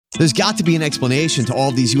There's got to be an explanation to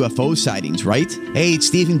all these UFO sightings, right? Hey, it's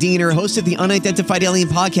Stephen Diener, host of the Unidentified Alien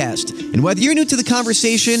Podcast. And whether you're new to the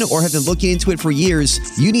conversation or have been looking into it for years,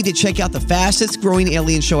 you need to check out the fastest growing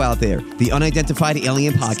alien show out there, the Unidentified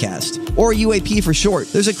Alien Podcast, or UAP for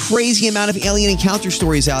short. There's a crazy amount of alien encounter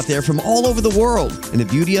stories out there from all over the world. And the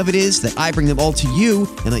beauty of it is that I bring them all to you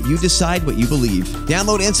and let you decide what you believe.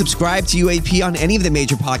 Download and subscribe to UAP on any of the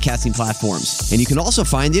major podcasting platforms. And you can also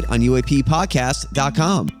find it on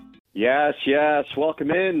UAPpodcast.com. Yes.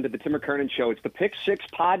 Welcome in to the Tim McKernan Show. It's the Pick Six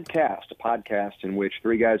Podcast, a podcast in which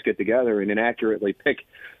three guys get together and inaccurately pick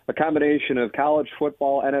a combination of college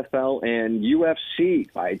football, NFL, and UFC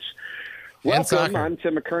fights. Welcome. I'm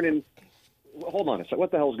Tim McKernan. Hold on a second.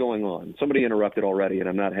 What the hell's going on? Somebody interrupted already, and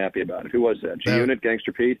I'm not happy about it. Who was that? G-Unit,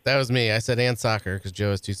 Gangster Pete? That was me. I said and soccer because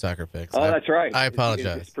Joe has two soccer picks. Oh, that's right. I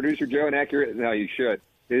apologize. Is producer Joe inaccurate? No, you should.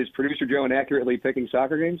 Is producer Joe inaccurately picking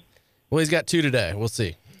soccer games? Well, he's got two today. We'll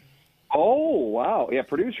see. Oh, wow. Yeah,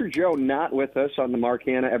 producer Joe not with us on the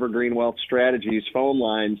Marcana Evergreen Wealth Strategies phone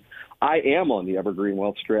lines. I am on the Evergreen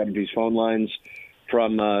Wealth Strategies phone lines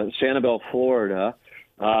from Sanibel, Florida.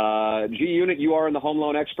 G-Unit, you are in the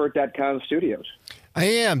HomeLoanExpert.com studios. I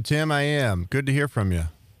am, Tim. I am. Good to hear from you.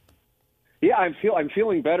 Yeah, I'm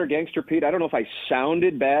feeling better, Gangster Pete. I don't know if I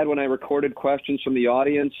sounded bad when I recorded questions from the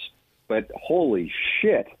audience, but holy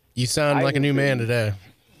shit. You sound like a new man today.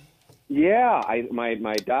 Yeah,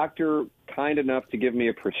 my doctor kind enough to give me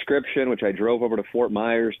a prescription, which I drove over to Fort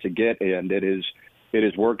Myers to get, and it is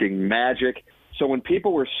working magic. So when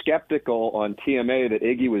people were skeptical on TMA that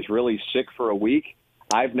Iggy was really sick for a week,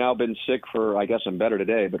 I've now been sick for, I guess I'm better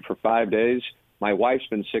today, but for 5 days. My wife's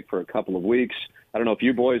been sick for a couple of weeks. I don't know if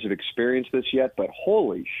you boys have experienced this yet, but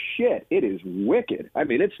holy shit, it is wicked. I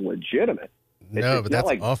mean, it's legitimate. It's but that's not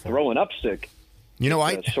like awful. Throwing up sick. You know,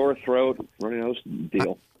 sore throat, runny nose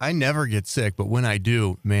deal. I never get sick, but when I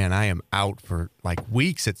do, man, I am out for like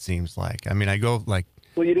weeks, it seems like. I mean, I go like...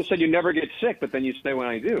 Well, you just said you never get sick, but then you say when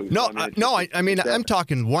I do. No, I'm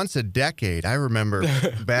talking once a decade. I remember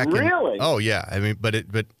back Really? Oh, yeah. I mean, but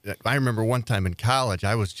I remember one time in college,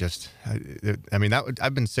 I was just...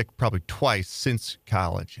 I've been sick probably twice since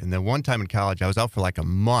college. And then one time in college, I was out for like a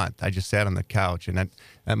month. I just sat on the couch, and that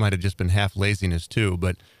might have just been half laziness too,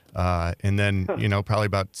 but... and then, probably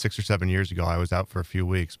about 6 or 7 years ago, I was out for a few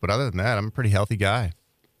weeks. But other than that, I'm a pretty healthy guy.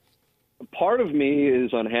 Part of me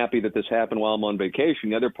is unhappy that this happened while I'm on vacation.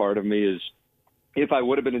 The other part of me is, if I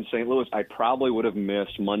would have been in St. Louis, I probably would have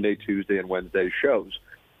missed Monday, Tuesday, and Wednesday shows,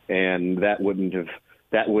 and that wouldn't have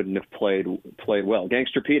played well.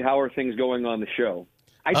 Gangster Pete, how are things going on the show?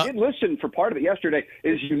 I did listen for part of it yesterday,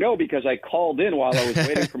 as you know, because I called in while I was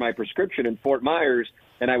waiting for my prescription in Fort Myers,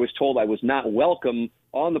 and I was told I was not welcome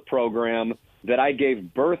on the program that I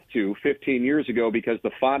gave birth to 15 years ago because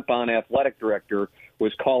the Fontbonne athletic director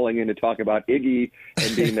was calling in to talk about Iggy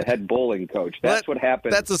and being the head bowling coach. That's what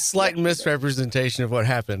happened. That's a slight misrepresentation of what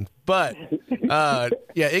happened. But,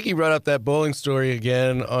 Iggy brought up that bowling story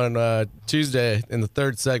again on Tuesday in the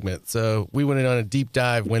third segment. So we went in on a deep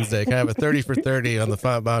dive Wednesday, kind of a 30 for 30 on the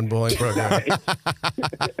Fontbonne bowling program.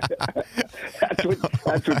 That's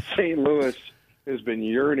what St. Louis has been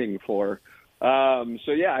yearning for. Because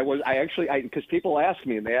people ask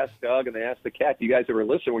me, and they ask Doug, and they ask the cat, do you guys ever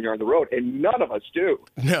listen when you're on the road? And none of us do.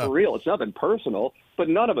 No. For real. It's nothing personal, but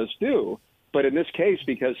none of us do. But in this case,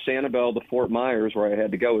 because Sanibel to Fort Myers, where I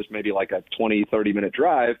had to go, is maybe like a 20, 30-minute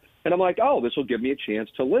drive, and I'm like, oh, this will give me a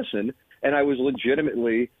chance to listen. And I was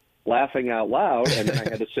legitimately laughing out loud, and then I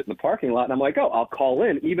had to sit in the parking lot, and I'm like, oh, I'll call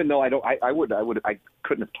in, even though I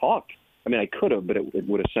couldn't have talked. I mean, I could have, but it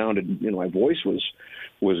would have sounded, my voice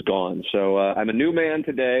was gone. So I'm a new man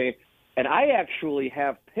today, and I actually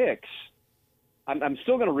have picks. I'm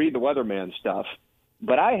still going to read the weatherman stuff,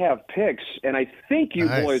 but I have picks, and I think you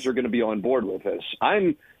boys are going to be on board with this.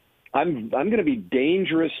 I'm going to be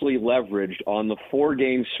dangerously leveraged on the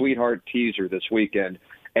 4-game Sweetheart teaser this weekend,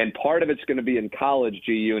 and part of it's going to be in college,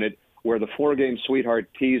 G-Unit, where the 4-game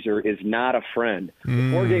Sweetheart teaser is not a friend. The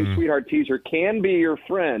 4-game Sweetheart teaser can be your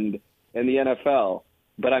friend in the NFL,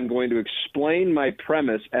 but I'm going to explain my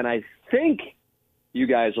premise, and I think you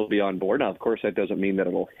guys will be on board. Now, of course, that doesn't mean that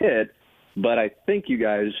it will hit, but I think you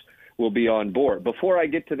guys will be on board. Before I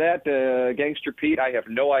get to that, Gangster Pete, I have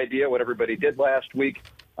no idea what everybody did last week.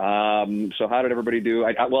 So how did everybody do?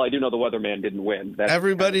 I do know the weatherman didn't win.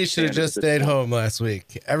 Everybody should have just stayed home last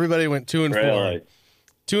week. Everybody went 2-4. Really?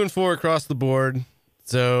 2-4 across the board.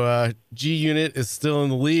 So G-Unit is still in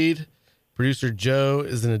the lead. Producer Joe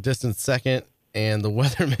is in a distant second, and the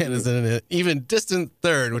weatherman is in an even distant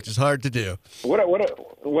third, which is hard to do. What are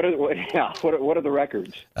the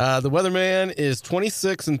records? The weatherman is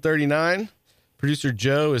 26-39. Producer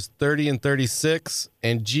Joe is 30 and 36,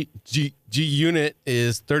 and G Unit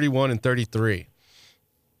is 31 and 33.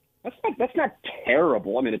 That's not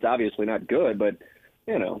terrible. I mean, it's obviously not good, but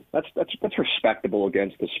that's respectable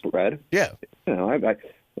against the spread. Yeah. The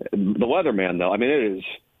weatherman, though, I mean,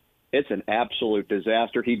 it's an absolute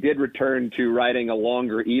disaster. He did return to writing a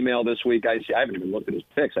longer email this week. I haven't even looked at his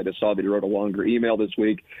picks. I just saw that he wrote a longer email this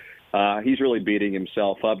week. He's really beating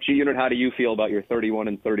himself up. G-Unit, how do you feel about your 31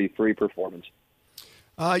 and 33 performance?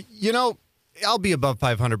 I'll be above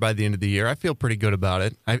 500 by the end of the year. I feel pretty good about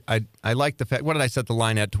it. I like the fact. What did I set the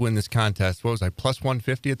line at to win this contest? What was I, plus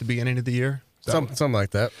 150 at the beginning of the year? Something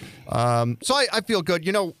like that. So I feel good.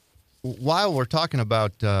 While we're talking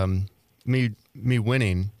about me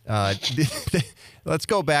winning, let's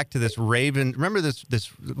go back to this Raven. Remember this?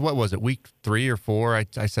 What was it? Week 3 or 4?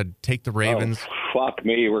 I said take the Ravens. Oh, fuck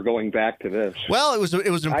me. We're going back to this. Well, it was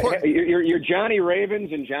important. You're Johnny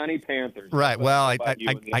Ravens and Johnny Panthers. Right. Well,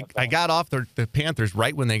 I got off the Panthers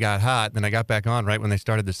right when they got hot, then I got back on right when they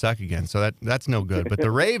started to suck again. So that's no good. But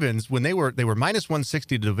the Ravens, when they were minus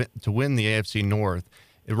 160 to win the AFC North,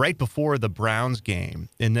 right before the Browns game,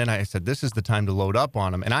 and then I said this is the time to load up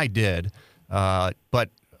on them, and I did. But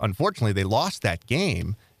unfortunately, they lost that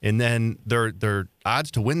game. And then their odds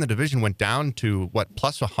to win the division went down to,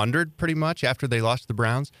 plus 100 pretty much after they lost the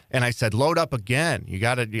Browns. And I said, load up again. You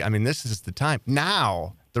got to, this is the time.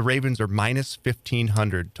 Now the Ravens are minus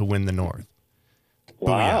 1,500 to win the North.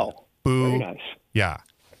 Wow. Boo. Very nice. Yeah.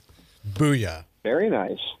 Booyah. Very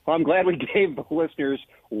nice. Well, I'm glad we gave the listeners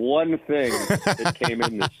one thing that came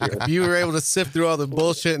in this year. If you were able to sift through all the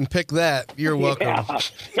bullshit and pick that, you're welcome.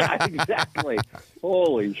 Yeah, exactly.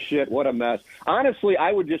 Holy shit, what a mess. Honestly,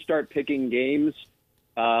 I would just start picking games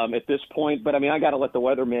at this point, but I got to let the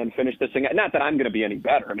weatherman finish this thing. Not that I'm going to be any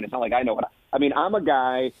better. It's not like I know what I'm a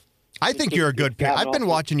guy. I think you're a good pick. I've been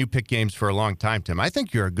watching you pick games for a long time, Tim. I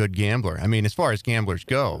think you're a good gambler. As far as gamblers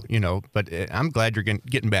go, but I'm glad you're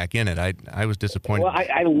getting back in it. I was disappointed.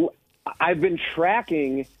 Well, I've been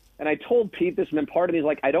tracking, and I told Pete this, and then part of me is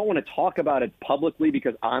like, I don't want to talk about it publicly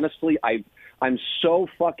because honestly, I'm so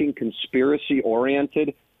fucking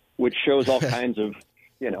conspiracy-oriented, which shows all kinds of,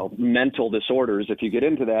 mental disorders if you get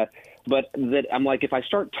into that. But that I'm like, if I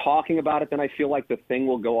start talking about it, then I feel like the thing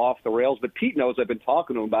will go off the rails. But Pete knows I've been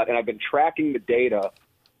talking to him about it, and I've been tracking the data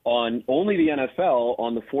on only the NFL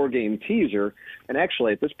on the 4-game teaser. And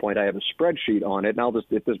actually, at this point, I have a spreadsheet on it. And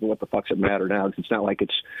what the fuck's it matter now? It's not like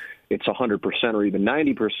it's 100% or even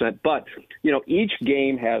 90%. But, each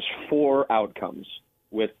game has 4 outcomes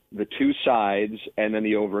with the 2 sides and then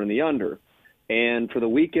the over and the under. And for the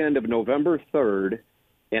weekend of November 3rd,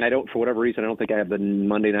 and for whatever reason, I don't think I have the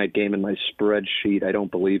Monday night game in my spreadsheet. I don't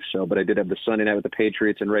believe so. But I did have the Sunday night with the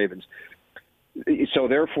Patriots and Ravens. So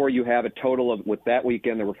therefore, you have a total of, with that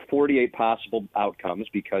weekend, there were 48 possible outcomes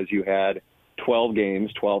because you had 12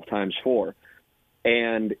 games, 12 times 4.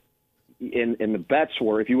 And in the bets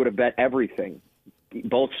were, if you would have bet everything,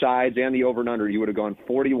 both sides and the over and under, you would have gone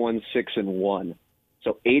 41, 6, and 1.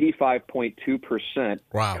 So 85.2%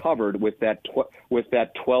 covered with that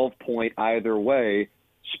 12-point either way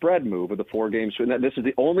spread move of the 4 games. And this is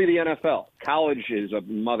only the NFL. College is a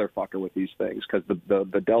motherfucker with these things because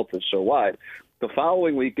the delta is so wide. The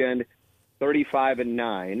following weekend, 35 and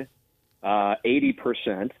 9,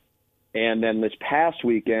 80%, and then this past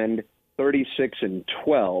weekend, 36 and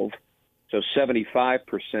 12, so 75%.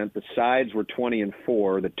 The sides were 20 and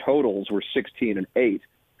 4. The totals were 16 and 8,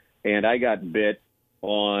 and I got bit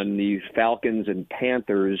on the Falcons and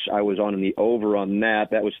Panthers. I was on the over on that.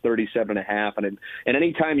 That was 37.5. And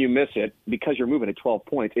anytime you miss it, because you're moving at 12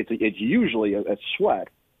 points, it's usually a sweat.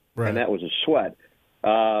 Right. And that was a sweat.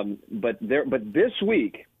 But this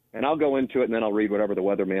week, and I'll go into it and then I'll read whatever the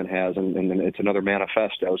weatherman has, and then it's another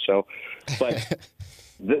manifesto. So, but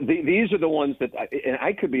these are the ones that, and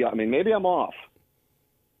I could be, maybe I'm off,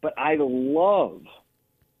 but I love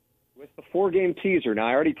with the 4-game teaser. Now,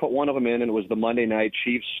 I already put one of them in, and it was the Monday night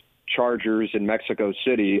Chiefs-Chargers in Mexico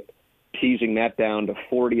City, teasing that down to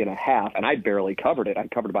 40.5, and I barely covered it. I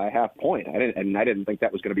covered by a half point. I didn't think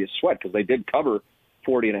that was going to be a sweat because they did cover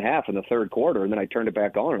 40.5 in the third quarter, and then I turned it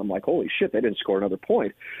back on, and I'm like, holy shit, they didn't score another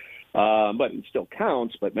point. But it still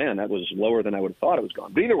counts, but, man, that was lower than I would have thought it was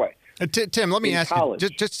going. But either way. Tim, let me ask you,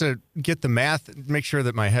 just to get the math, make sure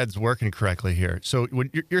that my head's working correctly here. So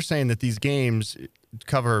you're saying that these games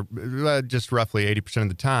cover just roughly 80% of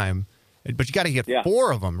the time, but you got to get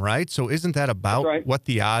 4 of them, right? So isn't that about what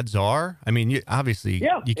the odds are? Obviously,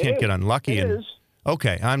 you can't get unlucky. It is.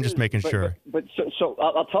 Okay, I'm just making sure. But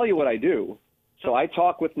I'll tell you what I do. So I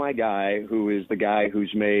talk with my guy, who is the guy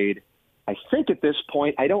who's made, I think at this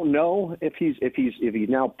point, I don't know if he's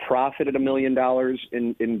now profited $1 million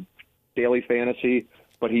in daily fantasy,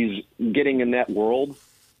 but he's getting in that world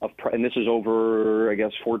and this is over, I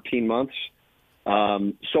guess, 14 months.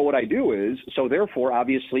 So what I do is, therefore,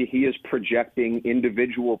 obviously, he is projecting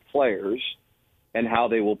individual players and how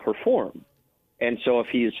they will perform. And so if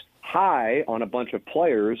he's high on a bunch of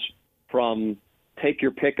players from, take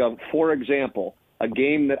your pick of, for example, a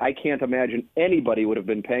game that I can't imagine anybody would have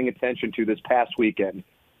been paying attention to this past weekend,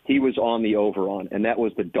 he was on the over on, and that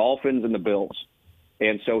was the Dolphins and the Bills.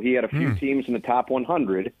 And so he had a few teams in the top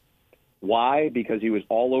 100. Why? Because he was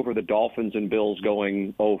all over the Dolphins and Bills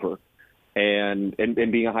going over and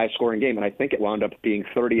being a high-scoring game. And I think it wound up being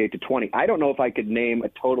 38-20. I don't know if I could name a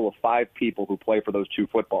total of 5 people who play for those 2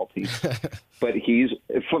 football teams. But he's,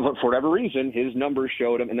 for whatever reason, his numbers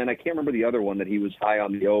showed him. And then I can't remember the other one that he was high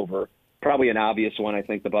on the over. Probably an obvious one, I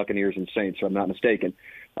think, the Buccaneers and Saints, if I'm not mistaken.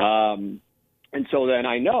 And so then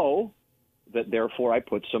I know that, therefore, I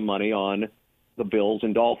put some money on the Bills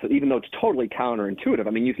and Dolphins, even though it's totally counterintuitive. I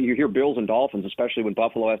mean, you hear Bills and Dolphins, especially when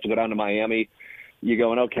Buffalo has to go down to Miami, you're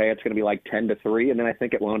going, okay, it's going to be like 10-3, and then I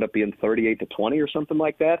think it wound up being 38-20 or something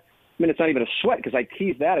like that. I mean, it's not even a sweat because I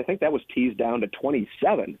teased that. I think that was teased down to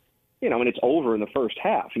 27, and it's over in the first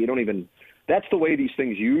half. You don't even – that's the way these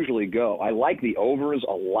things usually go. I like the overs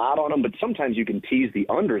a lot on them, but sometimes you can tease the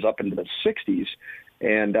unders up into the 60s.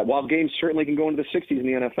 And while games certainly can go into the 60s in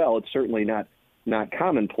the NFL, it's certainly not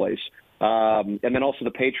commonplace. And then also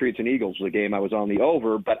the Patriots and Eagles was a game I was on the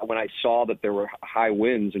over, but when I saw that there were high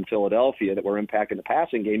winds in Philadelphia that were impacting the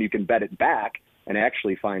passing game, you can bet it back and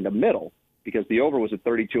actually find a middle because the over was at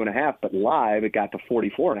 32.5, but live it got to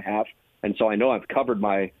 44.5. And so I know I've covered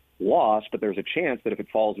my loss, but there's a chance that if it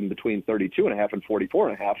falls in between 32.5 and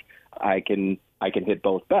 44.5, I can hit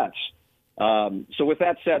both bets. So with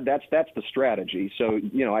that said, that's the strategy. So,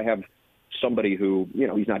 I have somebody who,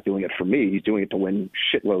 he's not doing it for me. He's doing it to win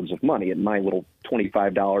shitloads of money. And my little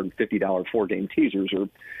 $25 and $50 4-game teasers are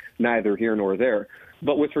neither here nor there.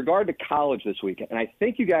 But with regard to college this weekend, and I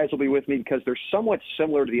think you guys will be with me because they're somewhat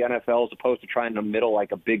similar to the NFL as opposed to trying in the middle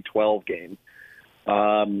like a Big 12 game.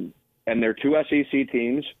 And they're 2 SEC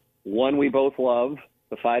teams. One we both love,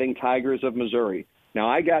 the Fighting Tigers of Missouri. Now,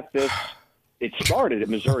 I got this. It started at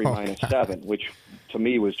Missouri -7, which to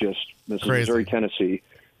me was just this is Missouri, Tennessee.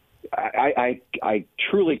 I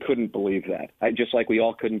truly couldn't believe that. Just like we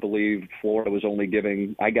all couldn't believe Florida was only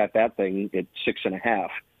giving. I got that thing at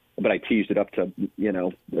 6.5, but I teased it up to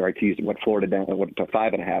or I teased what Florida down to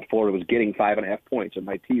 5.5. Florida was getting 5.5 points in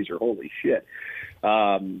my teaser. Holy shit!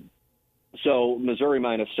 So Missouri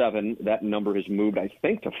 -7, that number has moved, I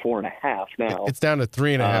think, to 4.5 now. It's down to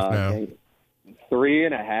 3.5 now.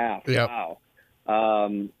 3.5. Yep. Wow.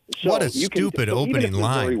 So what a stupid opening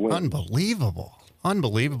line!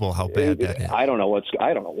 Unbelievable how bad that is. I don't know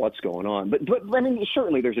what's going on, but I mean,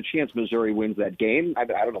 certainly there's a chance Missouri wins that game. I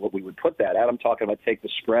don't know what we would put that at. I'm talking about take the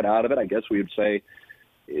spread out of it. I guess we would say,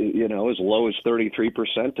 as low as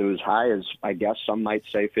 33% to as high as I guess some might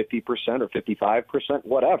say 50% or 55%,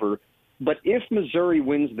 whatever. But if Missouri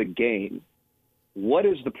wins the game, what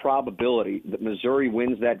is the probability that Missouri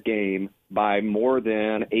wins that game by more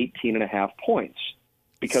than 18.5 points?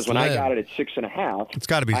 Because when I got it at 6.5, it's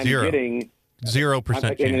got to be I'm zero. Getting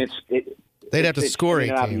 0% chance. They'd have to score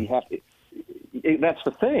 18. That's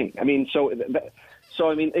the thing. I mean,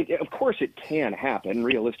 of course it can happen.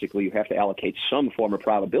 Realistically, you have to allocate some form of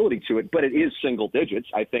probability to it, but it is single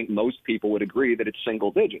digits. I think most people would agree that it's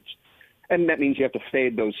single digits. And that means you have to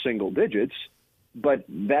fade those single digits. But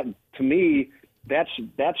that, to me,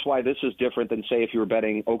 that's why this is different than, say, if you were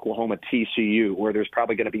betting Oklahoma TCU, where there's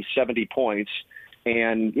probably going to be 70 points,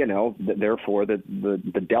 and therefore the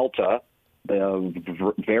delta,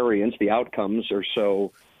 the variance, the outcomes are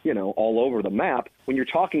so all over the map. When you're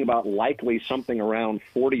talking about likely something around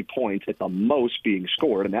 40 points at the most being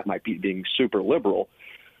scored, and that might be being super liberal,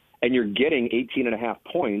 and you're getting 18.5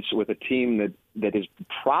 points with a team that is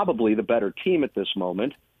probably the better team at this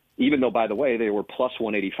moment, even though, by the way, they were plus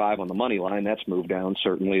 185 on the money line. That's moved down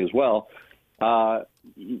certainly as well.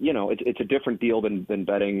 It's a different deal than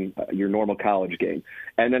betting your normal college game.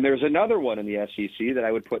 And then there's another one in the SEC that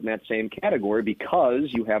I would put in that same category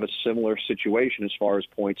because you have a similar situation as far as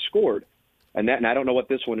points scored. And I don't know what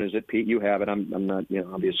this one is that Pete, you have it. I'm not,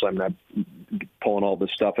 obviously I'm not pulling all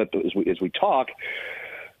this stuff up as we talk.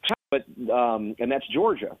 But and that's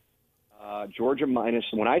Georgia. Georgia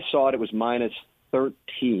when I saw it, it was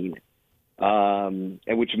 -13, and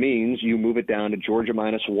which means you move it down to Georgia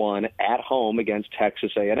 -1 at home against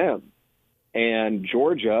Texas A&M. And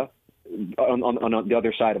Georgia, on the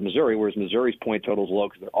other side of Missouri, whereas Missouri's point total is low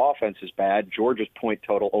because their offense is bad. Georgia's point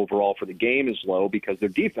total overall for the game is low because their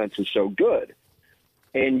defense is so good.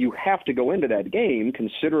 And you have to go into that game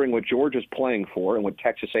considering what Georgia's playing for and what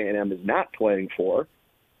Texas A&M is not playing for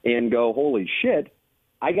and go, holy shit,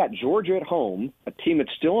 I got Georgia at home, a team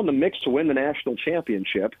that's still in the mix to win the national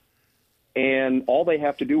championship, and all they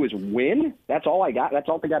have to do is win. That's all I got. That's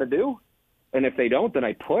all they got to do. And if they don't, then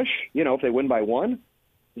I push, if they win by one.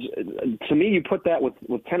 To me, you put that with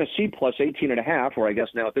Tennessee plus 18.5, or I guess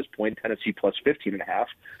now at this point, Tennessee plus 15.5.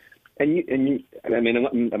 And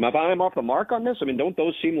am I off the mark on this? I mean, don't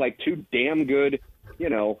those seem like two damn good,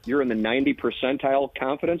 you're in the 90 percentile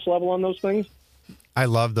confidence level on those things? I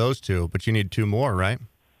love those two, but you need two more, right?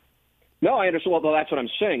 No, I understand. Well, that's what I'm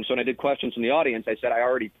saying. So when I did questions from the audience, I said I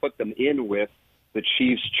already put them in with the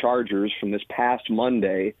Chiefs-Chargers from this past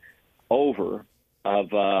Monday over of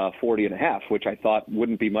 40.5, which I thought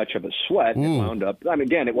wouldn't be much of a sweat. It wound up. I mean,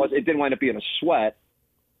 again, it didn't wind up being a sweat,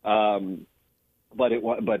 but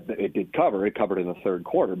it did cover. It covered in the third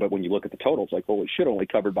quarter. But when you look at the totals, like holy shit, only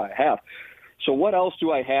covered by a half. So what else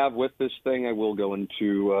do I have with this thing? I will go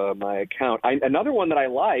into my account. Another one that I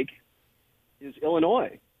like is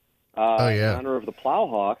Illinois. In honor of the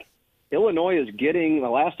Plowhawk. Illinois is getting, the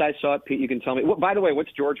last I saw it, Pete, you can tell me. By the way,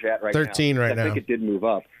 what's Georgia at right 13 now? right now. I think it did move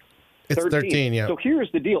up. It's 13, yeah. So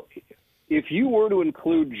here's the deal. If you were to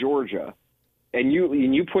include Georgia, and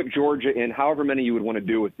you put Georgia in however many you would want to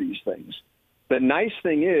do with these things, the nice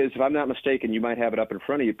thing is, if I'm not mistaken, you might have it up in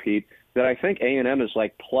front of you, Pete, that I think A&M is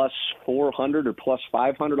like plus 400 or plus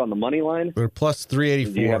 500 on the money line. Or plus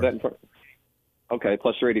 384. Do you have that in front? Okay,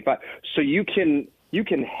 plus 385. So you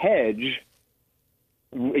can hedge.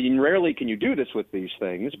 And rarely can you do this with these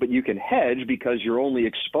things, but you can hedge because your only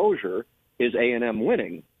exposure is A&M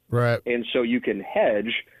winning. Right. And so you can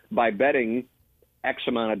hedge by betting X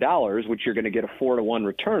amount of dollars, which you're going to get a 4-to-1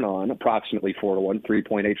 return on, approximately 4-to-1,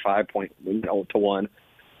 3.85 to 1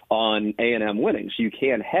 on A&M winning. So you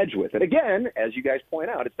can hedge with it. Again, as you guys point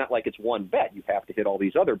out, it's not like it's one bet. You have to hit all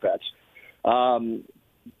these other bets.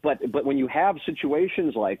 But when you have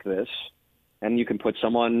situations like this, and you can put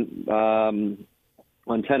someone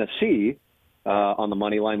on Tennessee on the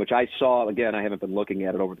money line, which I saw, again, I haven't been looking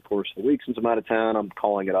at it over the course of the week since I'm out of town. I'm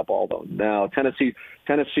calling it up all though. Now, Tennessee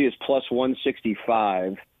is plus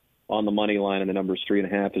 165 on the money line, and the number's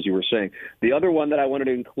 3.5, as you were saying. The other one that I wanted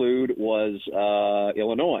to include was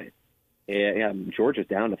Illinois. And Georgia's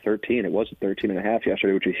down to 13. It was at 13.5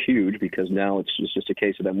 yesterday, which is huge because now it's just a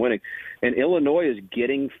case of them winning. And Illinois is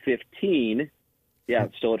getting 15. Yeah,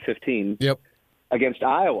 it's still at 15. Yep. Against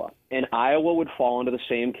Iowa. And Iowa would fall into the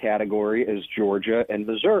same category as Georgia and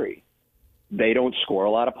Missouri. They don't score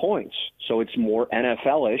a lot of points. So it's more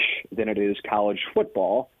NFL-ish than it is college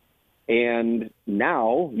football. And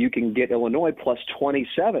now you can get Illinois plus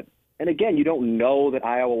 27. And again, you don't know that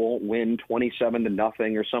Iowa won't win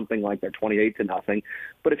 27-0 or something like that, 28-0.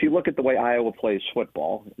 But if you look at the way Iowa plays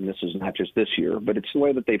football, and this is not just this year, but it's the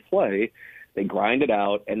way that they play, they grind it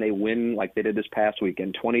out and they win like they did this past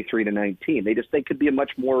weekend, 23-19. They could be a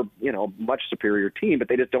much more, much superior team, but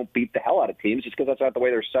they just don't beat the hell out of teams just because that's not the way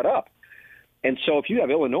they're set up. And so if you have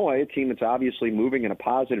Illinois, a team that's obviously moving in a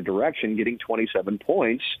positive direction, getting 27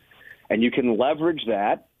 points, and you can leverage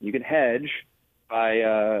that, you can hedge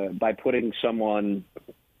by putting someone,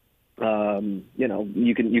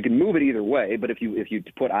 you can move it either way. But if you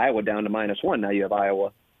put Iowa down to -1, now you have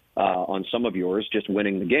Iowa on some of yours just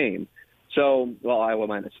winning the game. So, Iowa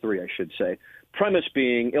 -3, I should say. Premise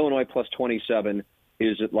being Illinois plus 27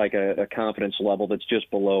 is at like a confidence level that's just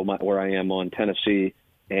below where I am on Tennessee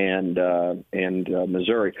and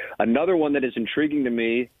Missouri. Another one that is intriguing to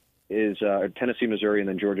me is Tennessee, Missouri, and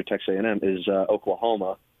then Georgia, Texas A&M is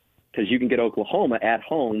Oklahoma, because you can get Oklahoma at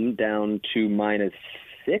home down to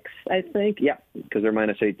 -6, I think. Yeah, because they're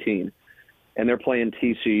 -18, and they're playing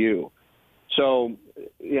TCU. So,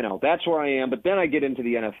 that's where I am. But then I get into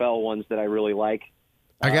the NFL ones that I really like.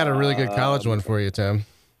 I got a really good college one for you, Tim.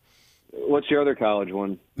 What's your other college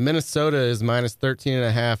one? Minnesota is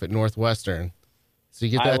 -13.5 at Northwestern. So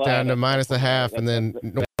you get that down to -0.5 and then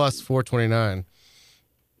plus 429.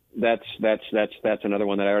 That's another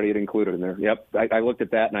one that I already had included in there. Yep. I looked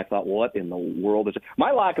at that and I thought, what in the world is it?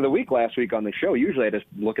 My lock of the week last week on the show, usually I just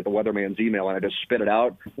look at the weatherman's email and I just spit it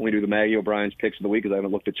out when we do the Maggie O'Brien's picks of the week because I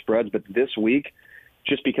haven't looked at spreads. But this week,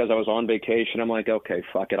 just because I was on vacation, I'm like, okay,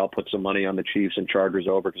 fuck it. I'll put some money on the Chiefs and Chargers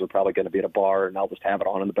over because we're probably going to be at a bar and I'll just have it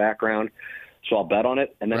on in the background. So I'll bet on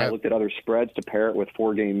it. And then I looked at other spreads to pair it with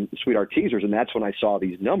 4-game sweetheart teasers, and that's when I saw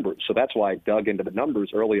these numbers. So that's why I dug into the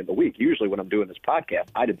numbers early in the week. Usually when I'm doing this podcast,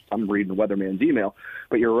 I'm reading the weatherman's email.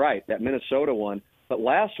 But you're right, that Minnesota one. But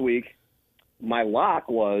last week, my lock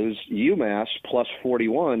was UMass plus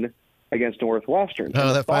 41 against Northwestern.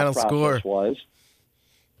 Oh, that final score was,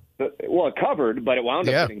 it covered, but it wound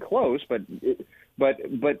up getting close. But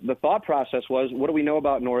the thought process was, what do we know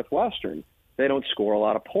about Northwestern? They don't score a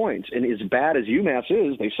lot of points. And as bad as UMass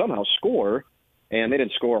is, they somehow score, and they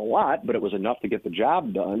didn't score a lot, but it was enough to get the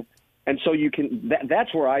job done. And so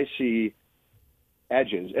that's where I see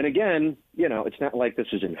edges. And again, it's not like this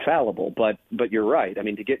is infallible, but you're right. I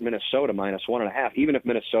mean, to get Minnesota minus 1.5, even if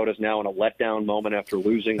Minnesota's now in a letdown moment after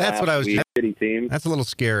losing last week, shitty team. That's a little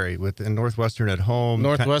scary with Northwestern at home.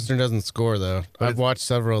 Northwestern doesn't score, though. I've watched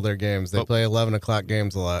several of their games. They play 11 o'clock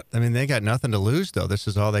games a lot. I mean, they got nothing to lose, though. This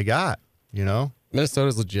is all they got,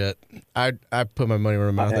 Minnesota's legit. I put my money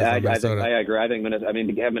where my mouth is on Minnesota. I agree. I think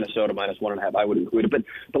to have Minnesota minus 1.5, I would include it.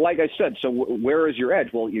 But like I said, so where is your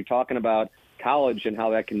edge? Well, you're talking about college and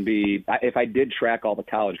how that can be. If I did track all the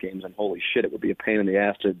college games, and holy shit, it would be a pain in the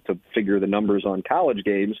ass to figure the numbers on college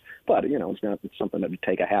games. But it's something that would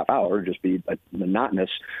take a half hour, just be monotonous.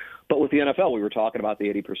 But with the NFL, we were talking about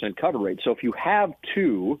the 80% cover rate. So if you have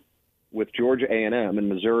two with Georgia A&M and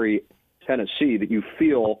Missouri, Tennessee that you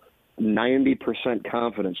feel 90%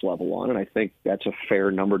 confidence level on, and I think that's a fair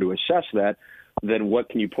number to assess that, then what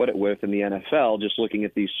can you put it with in the NFL? Just looking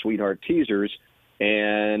at these sweetheart teasers.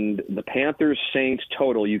 And the Panthers-Saints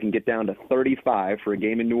total, you can get down to 35 for a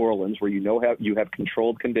game in New Orleans where you have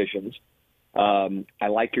controlled conditions. I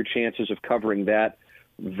like your chances of covering that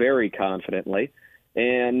very confidently.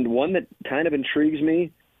 And one that kind of intrigues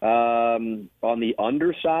me on the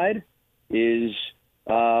underside is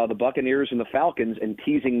the Buccaneers and the Falcons, and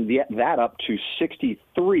teasing that up to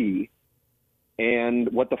 63.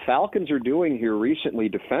 And what the Falcons are doing here recently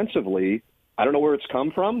defensively, I don't know where it's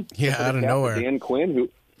come from. Yeah, out of nowhere. Dan Quinn,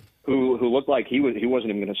 who looked like he wasn't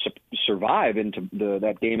even going to survive into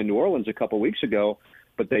that game in New Orleans a couple weeks ago.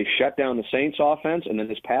 But they shut down the Saints offense, and then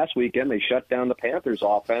this past weekend they shut down the Panthers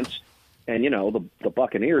offense. And the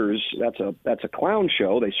Buccaneers, that's a clown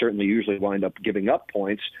show. They certainly usually wind up giving up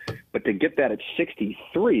points, but to get that at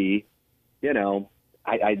 63, is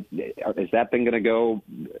that thing going to go?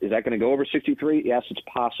 Is that going to go over 63? Yes, it's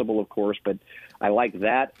possible, of course, but I like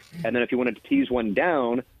that. And then if you wanted to tease one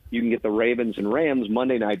down, you can get the Ravens and Rams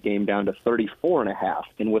Monday night game down to 34.5.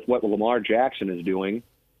 And with what Lamar Jackson is doing,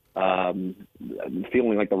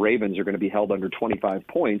 feeling like the Ravens are going to be held under 25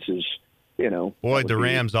 points is. Boy, the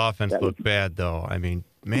Rams' offense looked bad, though. I mean,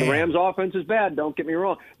 man. The Rams' offense is bad, don't get me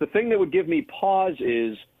wrong. The thing that would give me pause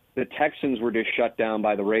is the Texans were just shut down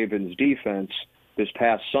by the Ravens' defense this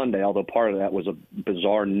past Sunday, although part of that was a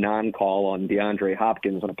bizarre non-call on DeAndre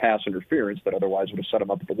Hopkins on a pass interference that otherwise would have set him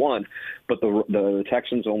up at the one. But the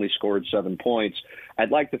Texans only scored 7 points. I'd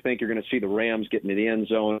like to think you're going to see the Rams get into the end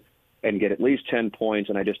zone and get at least 10 points,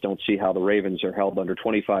 and I just don't see how the Ravens are held under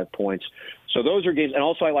 25 points. So those are games. And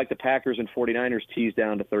also I like the Packers and 49ers teased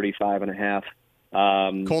down to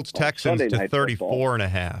 35.5. Colts Texans to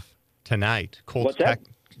 34.5 tonight. Colts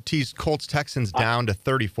Texans down to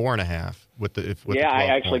 34.5 with the I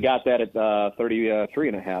actually got that at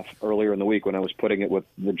 33.5 earlier in the week when I was putting it with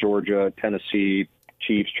the Georgia, Tennessee,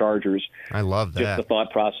 Chiefs, Chargers. I love that. Just the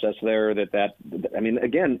thought process there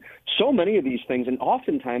again, so many of these things, and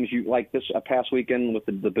oftentimes you like this past weekend with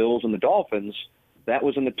the Bills and the Dolphins, that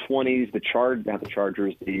was in the 20s, the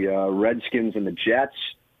Redskins and the Jets,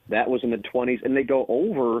 that was in the 20s, and they go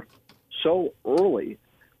over so early,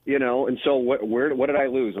 and so what did I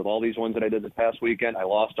lose with all these ones that I did this past weekend? I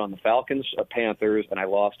lost on the Falcons, Panthers, and I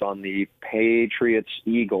lost on the Patriots,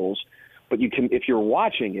 Eagles. But you can, if you're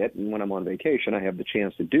watching it, and when I'm on vacation, I have the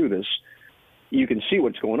chance to do this, you can see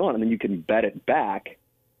what's going on, and then you can bet it back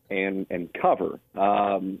and cover.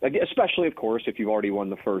 Especially, of course, if you've already won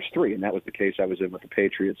the first three, and that was the case I was in with the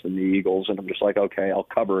Patriots and the Eagles, and I'm just like, okay, I'll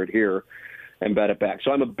cover it here and bet it back.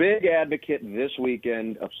 So I'm a big advocate this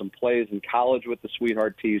weekend of some plays in college with the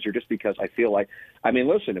sweetheart teaser, just because I feel like,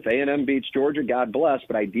 listen, if A&M beats Georgia, God bless,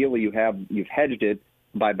 but ideally you've hedged it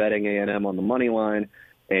by betting A&M on the money line.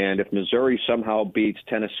 And if Missouri somehow beats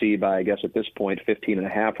Tennessee by, I guess at this point,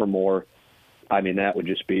 15.5 or more, that would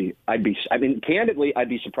just be, candidly, I'd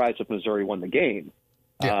be surprised if Missouri won the game.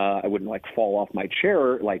 Yeah. I wouldn't fall off my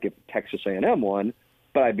chair like if Texas A&M won,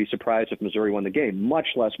 but I'd be surprised if Missouri won the game, much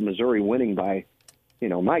less Missouri winning by,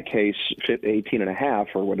 my case,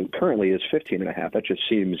 18.5 or what it currently is 15.5. That just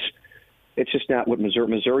seems, it's just not what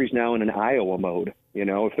Missouri's now in an Iowa mode.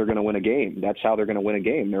 If they're going to win a game, that's how they're going to win a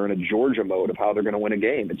game. They're in a Georgia mode of how they're going to win a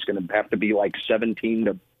game. It's going to have to be like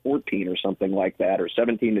 17-14 or something like that, or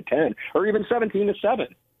 17-10, or even 17-7,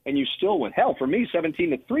 and you still win. Hell, for me,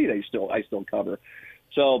 17-3, I still cover.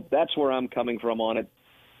 So that's where I'm coming from on it.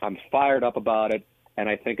 I'm fired up about it. and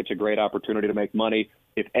I think it's a great opportunity to make money.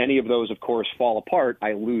 If any of those, of course, fall apart,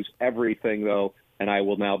 I lose everything, though, and I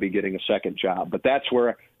will now be getting a second job. But that's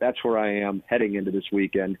where I am heading into this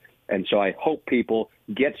weekend. And so I hope people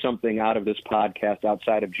get something out of this podcast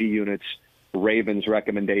outside of G Unit's Ravens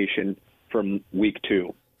recommendation from week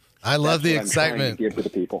 2. I love the excitement. Give to the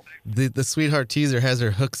people. The sweetheart teaser has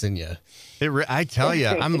her hooks in you. I tell you,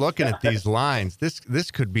 I'm looking at these lines.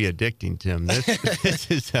 This could be addicting, Tim.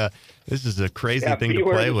 This is a crazy thing to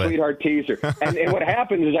play with. Sweetheart teaser. And what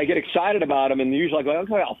happens is I get excited about them, and usually I go,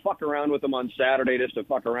 okay, I'll fuck around with them on Saturday just to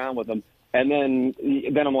fuck around with them. And then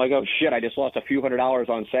I'm like, oh shit, I just lost a few $100s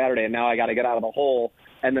on Saturday, and now I got to get out of the hole.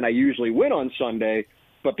 And then I usually win on Sunday.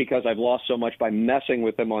 But because I've lost so much by messing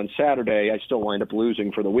with them on Saturday, I still wind up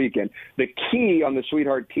losing for the weekend. The key on the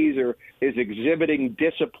Sweetheart teaser is exhibiting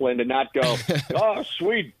discipline and not go, oh,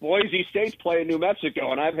 sweet, Boise State's playing New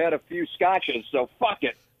Mexico, and I've had a few scotches, so fuck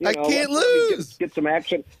it. I can't lose. Let me get some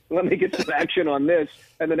action. Let me get some action on this.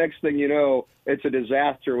 And the next thing you know, it's a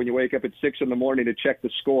disaster when you wake up at 6 in the morning to check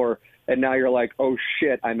the score, and now you're like, oh,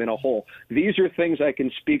 shit, I'm in a hole. These are things I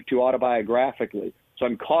can speak to autobiographically. So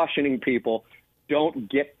I'm cautioning people, don't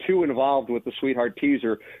get too involved with the Sweetheart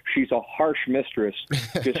teaser. She's a harsh mistress.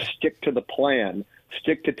 Just stick to the plan.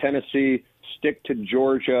 Stick to Tennessee. Stick to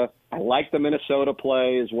Georgia. I like the Minnesota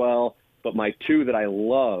play as well, but my 2 that I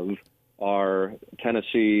love are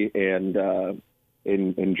Tennessee and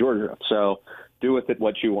in Georgia. So do with it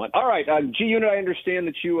what you want. All right, G Unit, I understand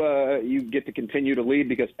that you get to continue to lead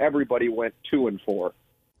because everybody went 2-4.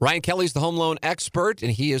 Ryan Kelly's the home loan expert,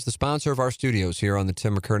 and he is the sponsor of our studios here on the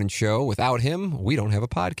Tim McKernan Show. Without him, we don't have a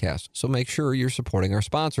podcast. So make sure you're supporting our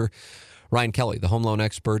sponsor, Ryan Kelly, the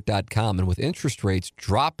homeloanexpert.com. And with interest rates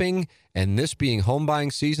dropping and this being home buying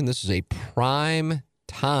season, this is a prime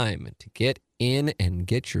time to get in and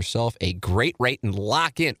get yourself a great rate and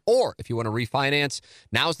lock in. Or if you want to refinance,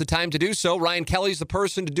 now's the time to do so. Ryan Kelly's the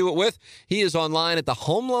person to do it with. He is online at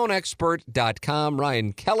thehomeloanexpert.com.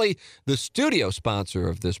 Ryan Kelly, the studio sponsor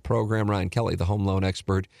of this program. Ryan Kelly,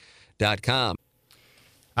 thehomeloanexpert.com.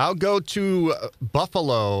 I'll go to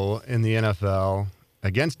Buffalo in the NFL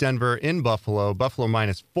against Denver in Buffalo. Buffalo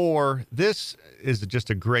 -4. This is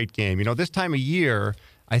just a great game. You know, this time of year,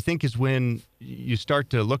 I think, is when you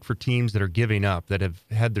start to look for teams that are giving up, that have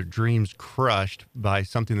had their dreams crushed by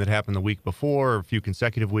something that happened the week before or a few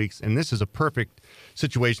consecutive weeks, and this is a perfect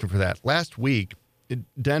situation for that. Last week,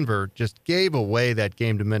 Denver just gave away that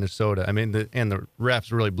game to Minnesota. I mean, the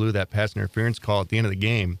refs really blew that pass interference call at the end of the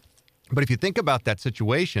game. But if you think about that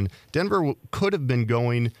situation, Denver could have been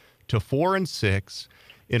going to 4-6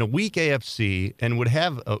 in a weak AFC and would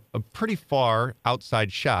have a pretty far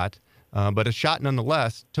outside shot, but a shot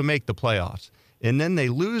nonetheless to make the playoffs. And then they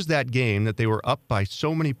lose that game that they were up by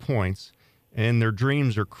so many points, and their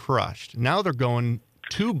dreams are crushed. Now they're going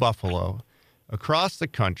to Buffalo, across the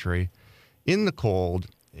country, in the cold,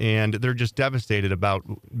 and they're just devastated about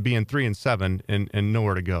being 3-7 and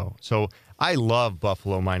nowhere to go. So I love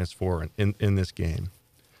Buffalo -4 in this game.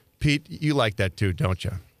 Pete, you like that too, don't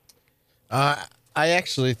you? I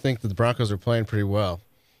actually think that the Broncos are playing pretty well.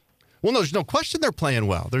 Well, no, there's no question they're playing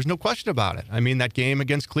well. There's no question about it. I mean, that game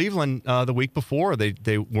against Cleveland the week before,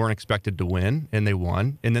 they weren't expected to win, and they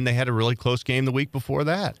won. And then they had a really close game the week before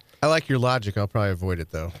that. I like your logic. I'll probably avoid it,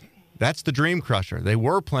 though. That's the dream crusher. They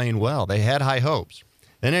were playing well. They had high hopes.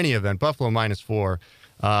 In any event, Buffalo -4.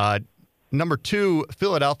 Number 2,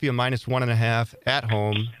 Philadelphia -1.5 at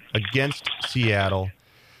home against Seattle.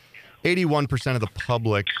 81% of the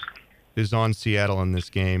public is on Seattle in this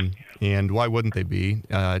game, and why wouldn't they be?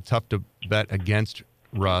 Tough to bet against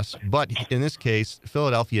Russ, but in this case,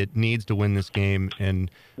 Philadelphia needs to win this game,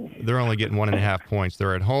 and they're only getting 1.5 points.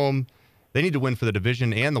 They're at home. They need to win for the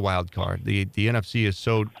division and the wild card. The NFC is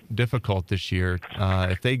so difficult this year.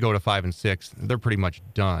 If they go to 5-6, they're pretty much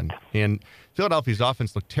done. And Philadelphia's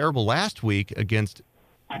offense looked terrible last week against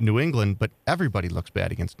New England, but everybody looks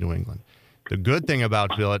bad against New England. The good thing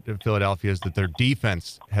about Philadelphia is that their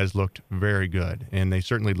defense has looked very good, and they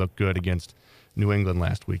certainly looked good against New England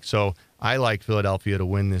last week. So I like Philadelphia to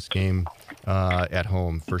win this game at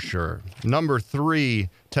home for sure. Number 3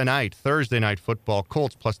 tonight, Thursday Night Football,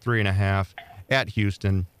 Colts +3.5 at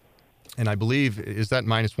Houston. And I believe, is that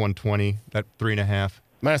 -120, that 3.5?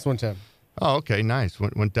 -110. Oh, okay, nice.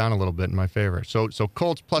 Went down a little bit in my favor. So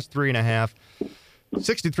Colts +3.5.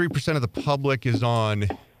 63% of the public is on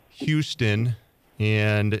Houston,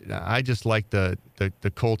 and I just like the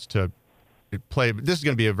Colts to play. This is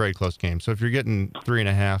going to be a very close game. So if you're getting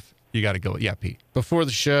 3.5, you got to go. Yeah, Pete. Before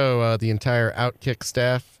the show, the entire Outkick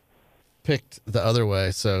staff picked the other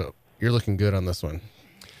way, so you're looking good on this one.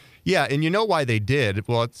 Yeah, and you know why they did.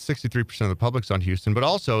 Well, it's 63% of the public's on Houston, but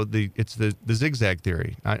also it's the zigzag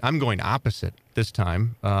theory. I'm going opposite this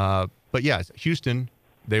time. But yeah, Houston,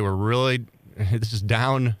 they were really, this is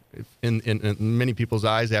down in many people's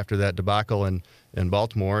eyes after that debacle in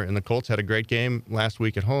Baltimore, and the Colts had a great game last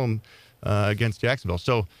week at home against Jacksonville.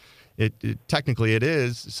 So technically it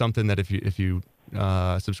is something that if you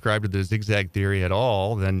subscribe to the zigzag theory at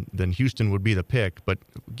all, then Houston would be the pick. But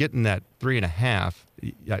getting that 3.5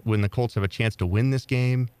 when the Colts have a chance to win this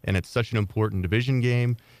game, and it's such an important division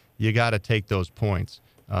game, you got to take those points.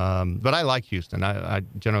 But I like Houston. I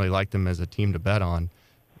generally like them as a team to bet on.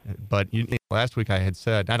 But last week I had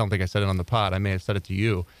said, I don't think I said it on the pod, I may have said it to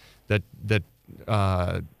you, that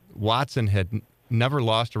Watson had never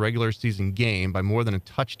lost a regular season game by more than a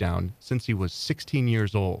touchdown since he was 16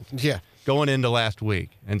 years old. Yeah. Going into last week.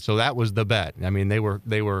 And so that was the bet. I mean, they were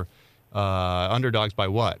underdogs by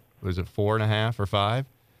what? Was it 4.5 or 5?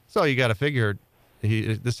 So you got to figure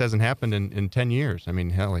this hasn't happened in 10 years. I mean,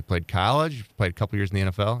 hell, he played college, played a couple years in the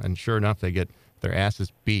NFL, and sure enough, they get their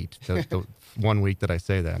asses beat the 1 week that I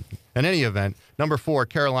say that. In any event, number 4,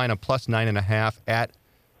 Carolina plus 9.5 at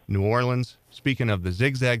New Orleans. Speaking of the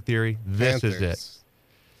zigzag theory, this is it.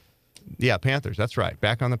 Yeah, Panthers. That's right.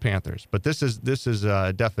 Back on the Panthers. But this is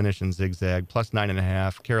definition zigzag, plus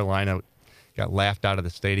 9.5. Carolina got laughed out of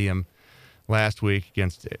the stadium last week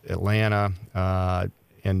against Atlanta,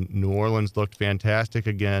 and New Orleans looked fantastic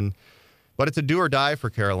again. But it's a do or die for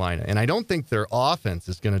Carolina, and I don't think their offense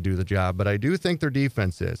is going to do the job, but I do think their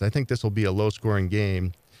defense is. I think this will be a low-scoring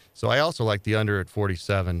game. So I also like the under at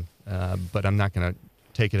 47, but I'm not going to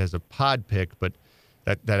take it as a pod pick, but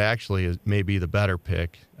that actually may be the better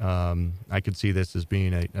pick. I could see this as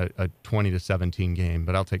being a 20-17 game,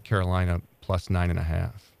 but I'll take Carolina plus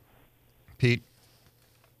 9.5. Pete?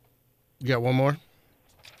 You got one more?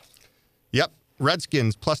 Yep.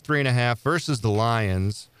 Redskins plus 3.5 versus the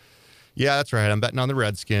Lions. Yeah, that's right. I'm betting on the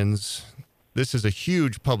Redskins. This is a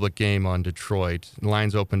huge public game on Detroit. The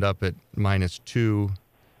Lions opened up at -2.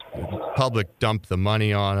 Public dumped the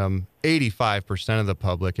money on them. 85% of the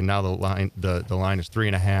public, and now the line is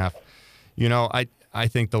 3.5. You know, I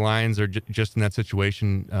think the Lions are just in that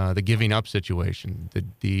situation, the giving up situation.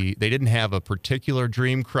 They didn't have a particular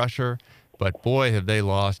dream crusher, but boy, have they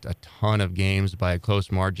lost a ton of games by a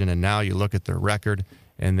close margin. And now you look at their record,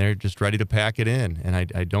 and they're just ready to pack it in. And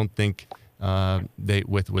I don't think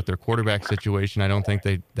with their quarterback situation, I don't think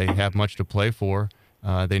they have much to play for.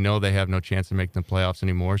 They know they have no chance of making the playoffs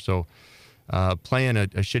anymore. So playing a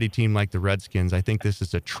shitty team like the Redskins, I think this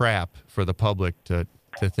is a trap for the public to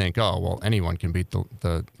think, oh, well, anyone can beat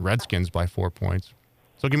the Redskins by 4 points.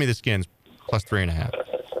 So give me the Skins plus 3.5.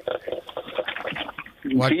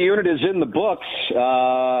 The unit is in the books.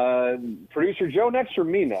 Producer Joe next or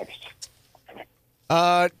me next?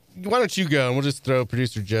 Why don't you go, and we'll just throw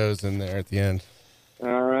Producer Joe's in there at the end.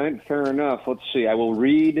 All right, fair enough. Let's see. I will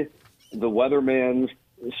read the weatherman's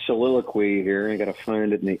soliloquy here. I got to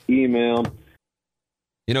find it in the email.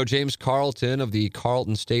 You know, James Carlton of the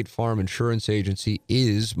Carlton State Farm Insurance Agency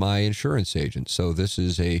is my insurance agent. So this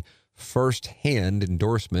is a first-hand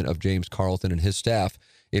endorsement of James Carlton and his staff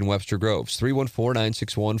in Webster Groves.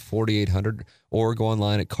 314-961-4800, or go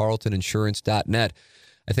online at carltoninsurance.net.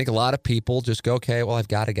 I think a lot of people just go, okay, well, I've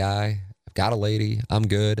got a guy, I've got a lady, I'm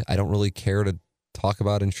good. I don't really care to talk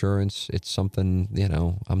about insurance. It's something,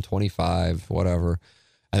 I'm 25, whatever.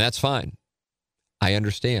 And that's fine. I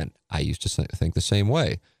understand. I used to think the same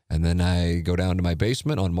way. And then I go down to my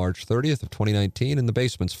basement on March 30th of 2019, and the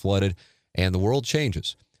basement's flooded, and the world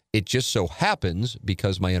changes. It just so happens,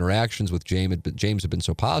 because my interactions with James have been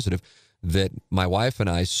so positive, that my wife and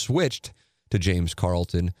I switched to James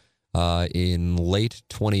Carlton in late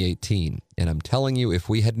 2018. And I'm telling you, if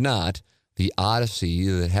we had not, the odyssey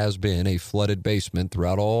that has been a flooded basement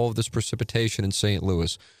throughout all of this precipitation in St.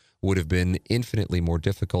 Louis would have been infinitely more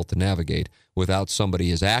difficult to navigate without somebody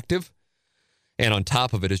as active. And on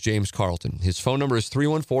top of it is James Carlton. His phone number is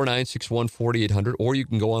 314-961-4800, or you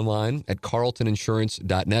can go online at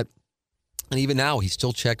carltoninsurance.net. And even now, he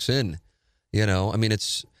still checks in.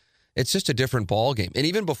 It's just a different ball game. And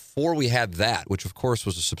even before we had that, which of course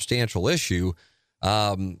was a substantial issue,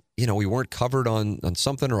 we weren't covered on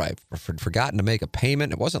something, or I've forgotten to make a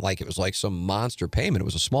payment. It wasn't like it was like some monster payment. It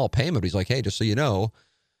was a small payment. But he's like, hey, just so you know,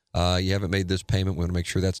 you haven't made this payment. We want to make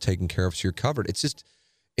sure that's taken care of so you're covered. It's just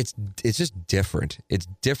different. It's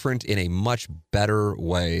different in a much better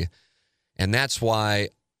way. And that's why,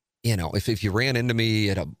 if you ran into me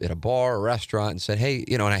at a bar or restaurant and said, hey,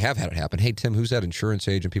 and I have had it happen. Hey, Tim, who's that insurance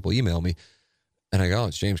agent? People email me. And I go, oh,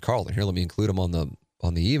 it's James Carlton. Here, let me include him on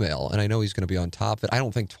on the email, and I know he's going to be on top of it. I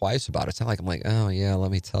don't think twice about it. It's not like I'm like, oh, yeah,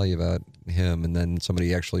 let me tell you about him, and then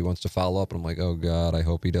somebody actually wants to follow up, and I'm like, oh, God, I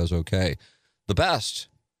hope he does okay. The best,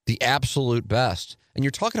 the absolute best. And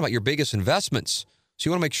you're talking about your biggest investments, so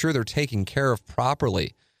you want to make sure they're taken care of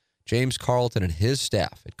properly. James Carlton and his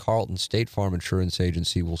staff at Carlton State Farm Insurance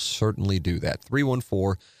Agency will certainly do that.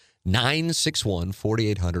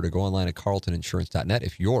 314-961-4800 or go online at carltoninsurance.net.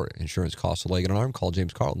 If your insurance costs a leg and an arm, call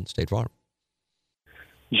James Carlton, State Farm.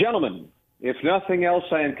 Gentlemen, if nothing else,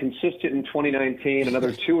 I am consistent in 2019.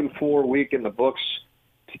 Another 2-4 week in the books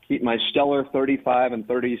to keep my stellar 35 to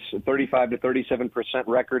 37%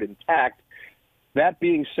 record intact. That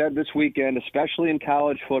being said, this weekend, especially in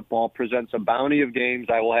college football, presents a bounty of games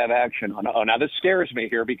I will have action on. Oh, now this scares me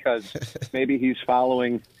here because maybe he's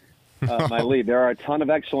following my lead. There are a ton of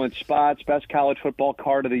excellent spots. Best college football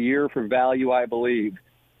card of the year for value, I believe.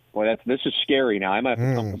 Boy, this is scary now. I might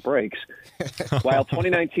have to pump the brakes. While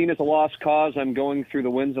 2019 is a lost cause, I'm going through the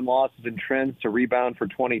wins and losses and trends to rebound for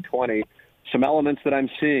 2020. Some elements that I'm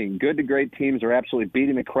seeing. Good to great teams are absolutely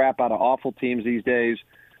beating the crap out of awful teams these days.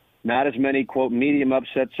 Not as many, quote, medium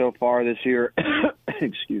upsets so far this year.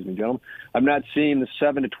 Excuse me, gentlemen. I'm not seeing the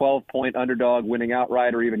 7 to 12-point underdog winning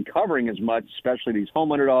outright or even covering as much, especially these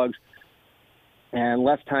home underdogs. And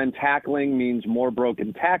less time tackling means more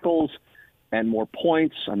broken tackles and more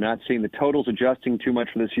points. I'm not seeing the totals adjusting too much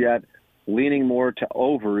for this yet, leaning more to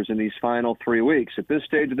overs in these final 3 weeks. At this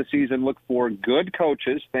stage of the season, look for good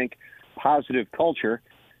coaches, think positive culture,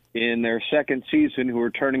 in their second season who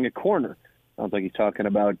are turning a corner. Sounds like he's talking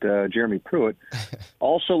about Jeremy Pruitt.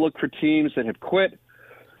 Also look for teams that have quit.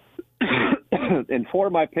 And for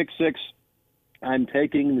my pick six, I'm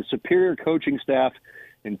taking the superior coaching staff.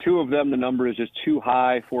 In two of them, the number is just too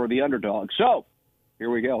high for the underdog. So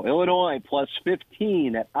here we go. Illinois plus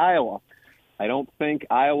 15 at Iowa. I don't think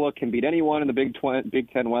Iowa can beat anyone in the Big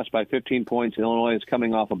Ten West by 15 points. Illinois is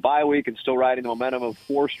coming off a bye week and still riding the momentum of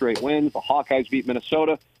 4 straight wins. The Hawkeyes beat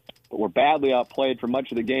Minnesota, but were badly outplayed for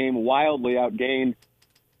much of the game, wildly outgained,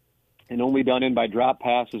 and only done in by drop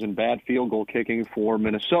passes and bad field goal kicking for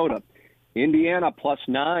Minnesota. Indiana plus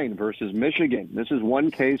 9 versus Michigan. This is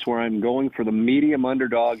one case where I'm going for the medium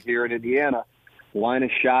underdog here in Indiana. Line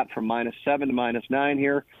is shot from -7 to -9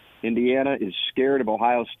 here. Indiana is scared of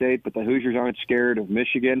Ohio State, but the Hoosiers aren't scared of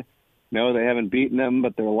Michigan. No, they haven't beaten them,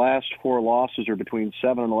 but their last 4 losses are between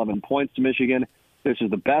 7 and 11 points to Michigan. This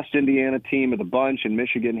is the best Indiana team of the bunch, and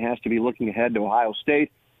Michigan has to be looking ahead to Ohio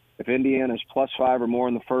State. If Indiana is plus 5 or more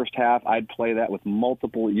in the first half, I'd play that with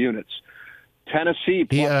multiple units. Tennessee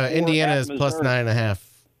plus 4 Indiana is Missouri. plus 9.5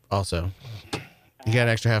 also. You got an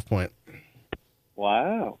extra half point.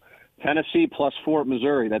 Wow. Tennessee plus 4 at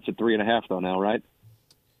Missouri. That's at 3.5 though now, right?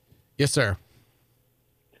 Yes, sir.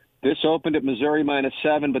 This opened at Missouri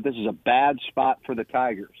 -7, but this is a bad spot for the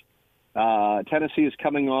Tigers. Tennessee is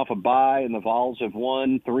coming off a bye, and the Vols have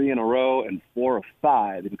won 3 in a row and 4 of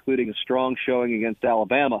 5, including a strong showing against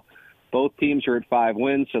Alabama. Both teams are at 5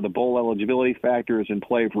 wins, so the bowl eligibility factor is in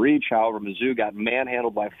play for each. However, Mizzou got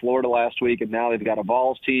manhandled by Florida last week, and now they've got a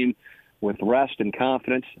Vols team with rest and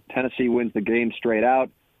confidence. Tennessee wins the game straight out,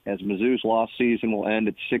 as Mizzou's lost season will end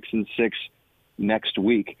at 6-6 next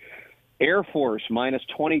week. Air Force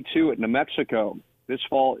 -22 at New Mexico. This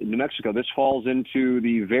falls into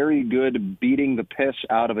the very good beating the piss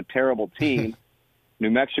out of a terrible team.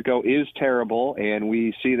 New Mexico is terrible, and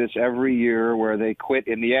we see this every year where they quit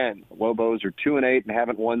in the end. The Lobos are 2-8 and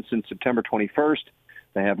haven't won since September 21st.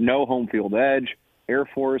 They have no home field edge. Air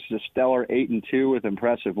Force is a stellar 8-2 with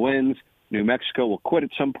impressive wins. New Mexico will quit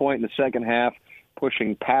at some point in the second half,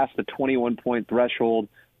 pushing past the 21-point threshold.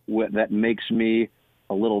 That makes me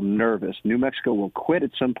a little nervous. New Mexico will quit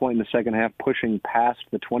at some point in the second half, pushing past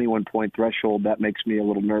the 21-point threshold. That makes me a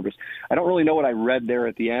little nervous. I don't really know what I read there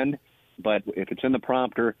at the end, but if it's in the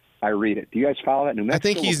prompter, I read it. Do you guys follow that? New Mexico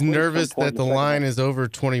I think he's nervous that the line is over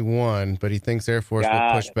 21, but he thinks Air Force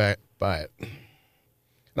will push back by it.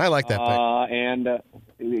 And I like that pick.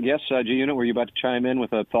 Yes, G-Unit, were you about to chime in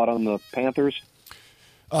with a thought on the Panthers?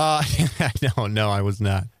 No, I was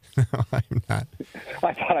not. No, I'm not.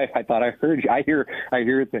 I thought I heard you. I hear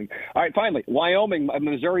a thing. All right, finally, Wyoming,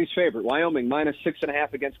 Missouri's favorite. Wyoming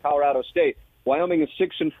 -6.5 against Colorado State. Wyoming is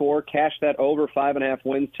 6-4. Cashed that over 5.5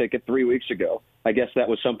 wins ticket 3 weeks ago. I guess that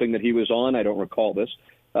was something that he was on. I don't recall this,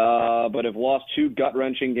 but have lost 2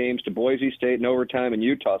 gut-wrenching games to Boise State in overtime and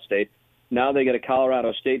Utah State. Now they get a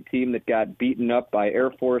Colorado State team that got beaten up by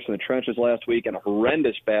Air Force in the trenches last week and a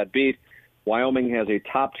horrendous bad beat. Wyoming has a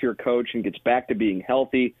top-tier coach and gets back to being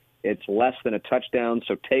healthy. It's less than a touchdown,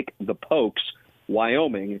 so take the Pokes.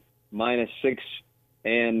 Wyoming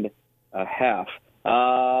 -6.5.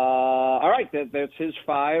 All right, that's his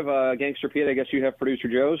 5. Gangster Pete, I guess you have producer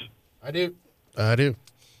Joe's. I do. All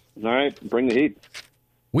right, bring the heat.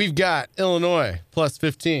 We've got Illinois plus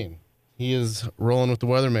 15. He is rolling with the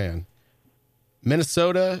weatherman.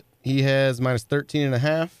 Minnesota, he has minus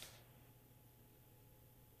 13.5.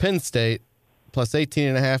 Penn State plus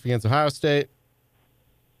 18.5 against Ohio State.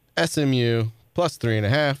 SMU plus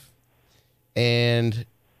 3.5. And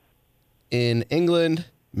in England,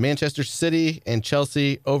 Manchester City and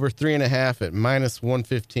Chelsea over 3.5 at minus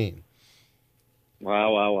 115.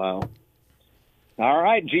 Wow. All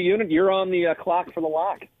right, G-Unit, you're on the clock for the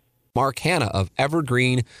lock. Mark Hanna of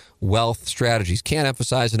Evergreen Wealth Strategies. Can't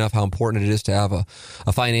emphasize enough how important it is to have a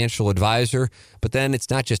financial advisor. But then it's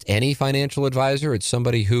not just any financial advisor. It's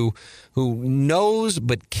somebody who knows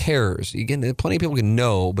but cares. Again, plenty of people can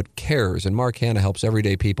know but cares. And Mark Hanna helps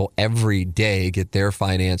everyday people every day get their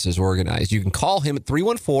finances organized. You can call him at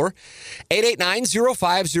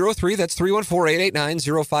 314-889-0503. That's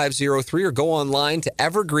 314-889-0503. Or go online to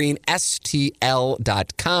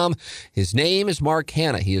evergreenstl.com. His name is Mark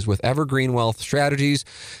Hanna. He is with Evergreen Wealth Strategies.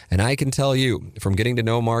 And I can tell you from getting to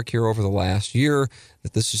know Mark here over the last year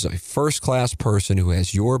that this is a first-class person who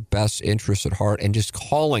has your best interests at heart, and just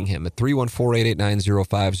calling him at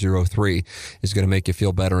 314-889-0503 is going to make you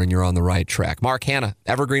feel better, and you're on the right track. Mark Hanna,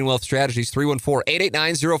 Evergreen Wealth Strategies,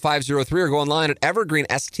 314-889-0503, or go online at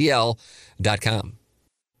evergreenstl.com.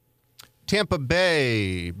 Tampa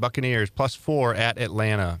Bay Buccaneers plus 4 at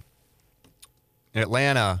Atlanta.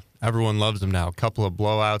 Atlanta, everyone loves them now. A couple of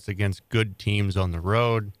blowouts against good teams on the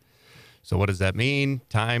road. So what does that mean?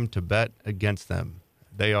 Time to bet against them.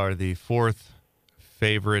 They are the 4th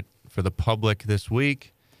favorite for the public this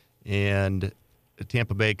week. And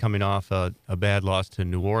Tampa Bay coming off a bad loss to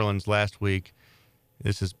New Orleans last week.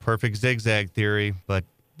 This is perfect zigzag theory, but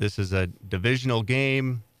this is a divisional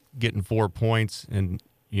game, getting 4 points. And,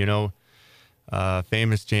 famous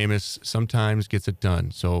Jameis sometimes gets it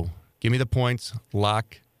done. So give me the points.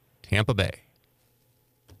 Lock Tampa Bay.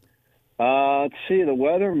 Let's see, the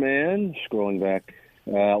weatherman, scrolling back,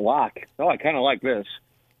 lock. Oh, I kind of like this,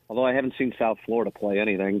 although I haven't seen South Florida play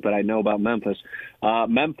anything, but I know about Memphis.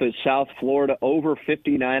 Memphis, South Florida, over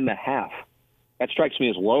 59.5. That strikes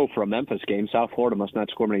me as low for a Memphis game. South Florida must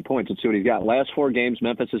not score many points. Let's see what he's got. Last 4 games,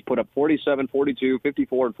 Memphis has put up 47, 42,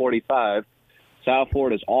 54, and 45. South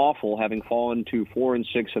Florida is awful, having fallen to 4-6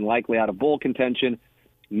 and likely out of bowl contention.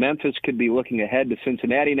 Memphis could be looking ahead to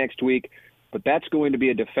Cincinnati next week, but that's going to be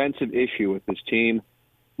a defensive issue with this team.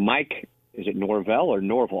 Mike, is it Norvell or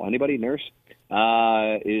Norval? Anybody, nurse?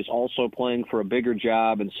 Is also playing for a bigger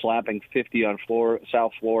job, and slapping 50 on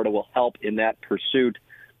South Florida will help in that pursuit.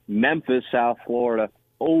 Memphis, South Florida,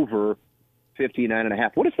 over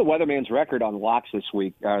 59.5. What is the weatherman's record on locks this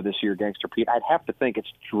year, Gangster Pete? I'd have to think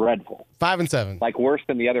it's dreadful. 5-7. Like worse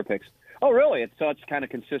than the other picks. Oh, really? So it's kind of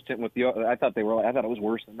consistent with the. I thought it was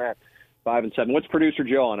worse than that. 5-7. What's producer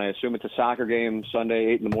Joe on? I assume it's a soccer game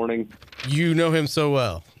Sunday, 8 in the morning. You know him so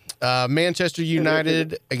well. Manchester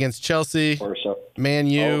United against Chelsea. Man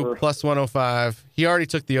U over. plus 105. He already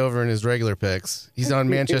took the over in his regular picks. He's on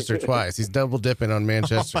Manchester twice. He's double dipping on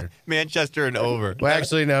Manchester. Manchester and over. Well,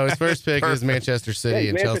 actually, no. His first pick is Manchester City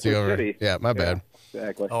and Manchester Chelsea over. City. Yeah, my bad.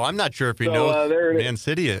 Exactly. Oh, I'm not sure if he knows Man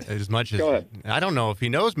City as much as. Go ahead. I don't know if he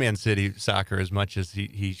knows Man City soccer as much as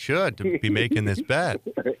he should to be making this bet.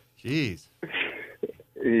 Jeez.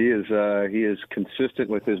 He is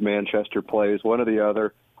consistent with his Manchester plays, one or the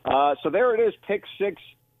other. So there it is, pick 6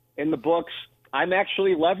 in the books. I'm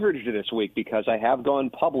actually leveraged this week because I have gone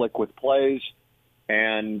public with plays,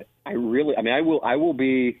 and I will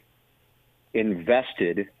be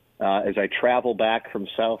invested as I travel back from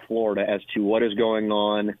South Florida as to what is going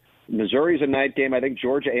on. Missouri's a night game. I think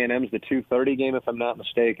Georgia A&M is the 2:30 game, if I'm not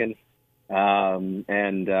mistaken. I don't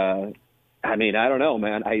know,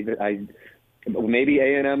 man. Maybe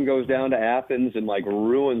A&M goes down to Athens and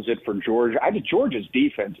ruins it for Georgia. Georgia's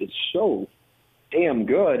defense is so damn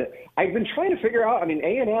good. I've been trying to figure out.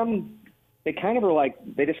 A&M, they're kind of like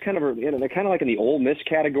in the Ole Miss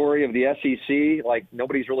category of the SEC. Like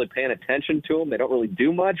nobody's really paying attention to them. They don't really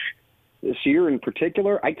do much this year in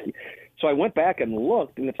particular. So I went back and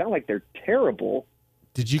looked, and it's not like they're terrible.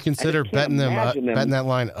 Did you consider betting that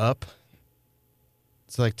line up?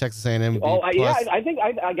 It's like Texas A&M. I think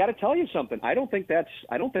I got to tell you something. I don't think that's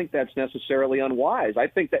necessarily unwise. I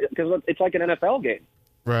think that because it's like an NFL game.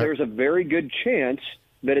 Right. There's a very good chance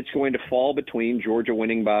that it's going to fall between Georgia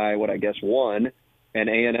winning by 1 and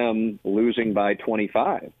A&M losing by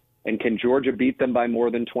 25. And can Georgia beat them by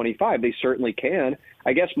more than 25? They certainly can.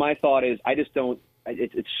 I guess my thought is I just don't.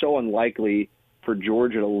 It's so unlikely for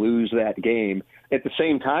Georgia to lose that game. At the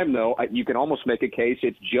same time, though, you can almost make a case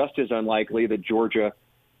it's just as unlikely that Georgia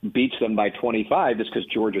beats them by 25 just because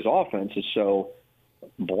Georgia's offense is so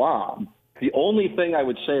blob. The only thing I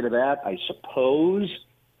would say to that, I suppose,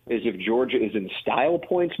 is if Georgia is in style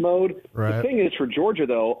points mode. Right. The thing is, for Georgia,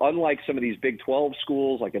 though, unlike some of these Big 12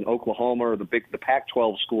 schools like in Oklahoma or the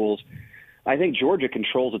Pac-12 schools, I think Georgia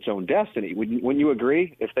controls its own destiny. Wouldn't you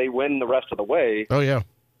agree? If they win the rest of the way, oh yeah,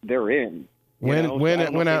 they're in. Win out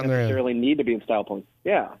and they're in. Necessarily need to be in style points.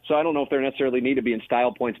 Yeah, so I don't know if they necessarily need to be in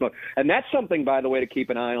style points mode, and that's something, by the way, to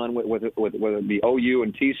keep an eye on with whether it be OU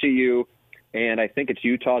and TCU, and I think it's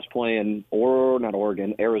Utah's playing or not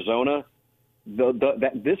Oregon, Arizona.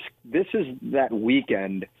 This is that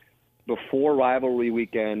weekend before rivalry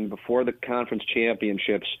weekend, before the conference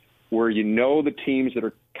championships, where you know the teams that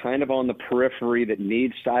are kind of on the periphery that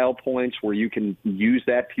need style points, where you can use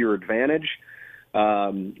that to your advantage.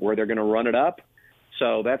 Where they're going to run it up.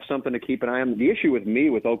 So that's something to keep an eye on. The issue with me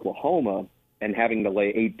with Oklahoma and having to lay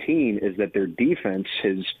 18 is that their defense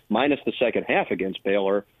has, minus the second half against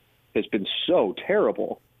Baylor, has been so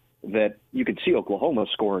terrible that you could see Oklahoma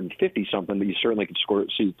scoring 50-something, but you certainly could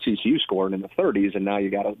see TCU scoring in the 30s, and now you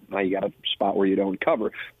got a spot where you don't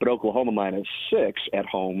cover. But Oklahoma -6 at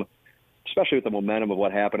home, especially with the momentum of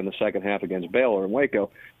what happened in the second half against Baylor and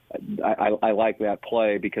Waco, I like that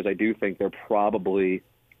play because I do think they're probably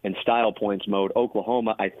in style points mode.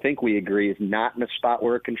 Oklahoma, I think we agree, is not in a spot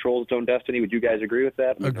where it controls its own destiny. Would you guys agree with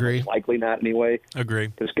that? Agree. Likely not anyway. Agree.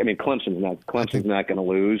 Because Clemson's not going to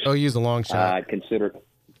lose. Oh, use a long shot. I'd consider.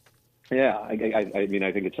 Yeah, I mean,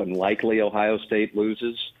 I think it's unlikely Ohio State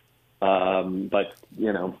loses. But,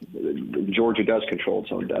 Georgia does control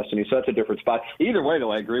its own destiny, so that's a different spot. Either way,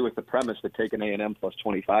 though, I agree with the premise that taking A&M plus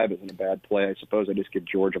 25 isn't a bad play. I suppose I just give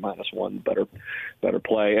Georgia -1 better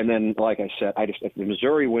play. And then, like I said, if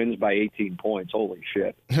Missouri wins by 18 points, holy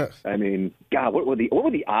shit. I mean, God, what would the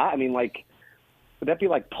odds? I mean, would that be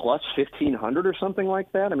plus 1,500 or something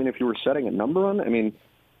like that? I mean, if you were setting a number on it, I mean,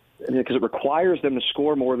 because it requires them to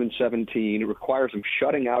score more than 17. It requires them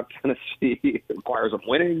shutting out Tennessee. It requires them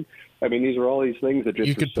winning. I mean, these are all these things that just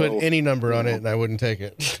you could put any number on it, and I wouldn't take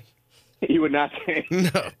it. You would not take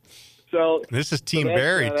it. No. So this is Team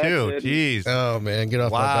Barry too. Jeez. Oh man, get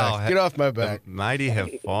off my back. Get off my back. The mighty have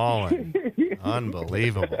fallen.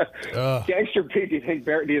 Unbelievable. Gangster Pete, do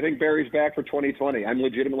you think Barry's back for 2020? I'm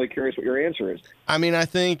legitimately curious what your answer is. I mean, I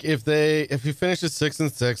think if he finishes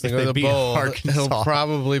 6-6 and go to the bowl, he'll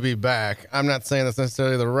probably be back. I'm not saying that's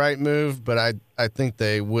necessarily the right move, but I think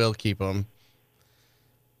they will keep him.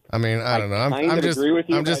 I mean, I don't know. I'm just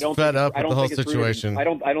fed up with the whole situation. I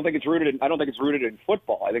don't think it's rooted in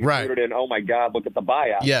football. I think it's rooted in, oh my God, look at the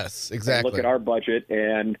buyout. Yes, exactly. And look at our budget,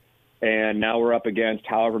 and now we're up against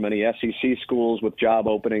however many SEC schools with job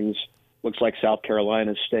openings. Looks like South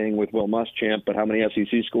Carolina's staying with Will Muschamp, but how many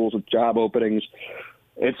SEC schools with job openings?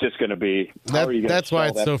 It's just going to be. That's why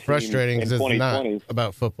it's so frustrating, because it's not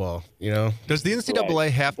about football. Does the NCAA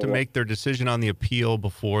have to make their decision on the appeal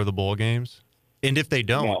before the bowl games? And if they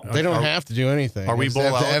don't, they don't have to do anything. Are we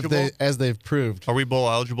bowl eligible? As they've proved. Are we bowl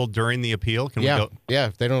eligible during the appeal? Can we go? Yeah.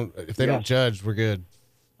 If they don't judge, we're good.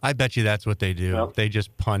 I bet you that's what they do. Yep. They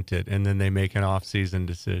just punt it and then they make an off-season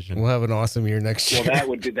decision. We'll have an awesome year next year. Well, that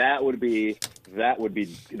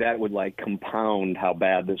would compound how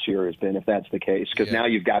bad this year has been if that's the case. Because now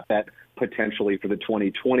you've got that potentially for the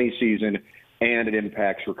 2020 season, and it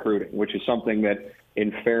impacts recruiting, which is something that,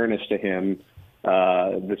 in fairness to him,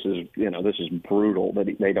 this is brutal that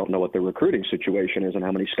they don't know what the recruiting situation is and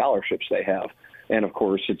how many scholarships they have. And of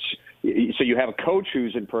course, so you have a coach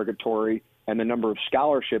who's in purgatory, and the number of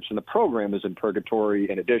scholarships in the program is in purgatory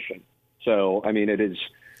in addition. So, I mean, he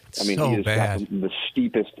has got the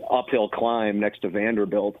steepest uphill climb next to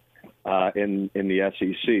Vanderbilt in the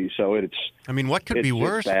SEC. So what could be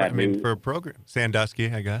worse? For a program,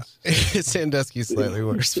 Sandusky, I guess. Sandusky's slightly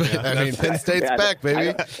worse, but Penn State's back,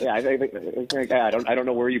 baby. I don't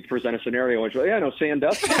know where you present a scenario.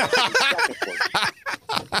 Sandusky.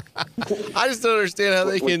 I just don't understand how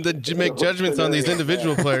they can make judgments on these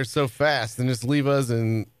individual players so fast and just leave us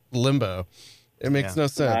in limbo. It makes no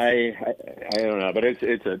sense. I don't know, but it's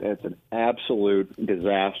an absolute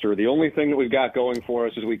disaster. The only thing that we've got going for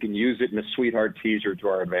us is we can use it in a sweetheart teaser to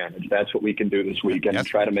our advantage. That's what we can do this weekend and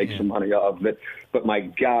try to make some money off of it. But my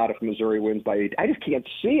God, if Missouri wins by 8, I just can't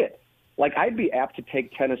see it. I'd be apt to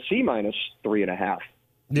take Tennessee -3.5.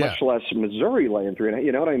 Much less Missouri laying 3.5.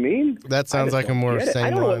 You know what I mean? That sounds like a more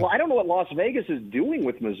sane line. I don't know what Las Vegas is doing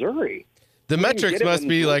with Missouri. The metrics must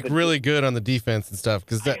be really good on the defense and stuff,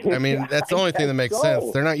 because that's the only thing that makes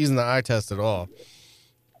sense. They're not using the eye test at all.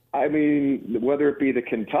 I mean, whether it be the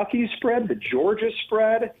Kentucky spread, the Georgia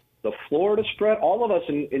spread, the Florida spread, all of us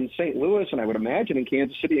in St. Louis, and I would imagine in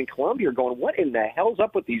Kansas City and Columbia are going, what in the hell's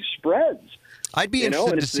up with these spreads? I'd be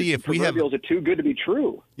interested to see if we have. Is it too good to be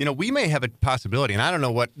true? We may have a possibility, and I don't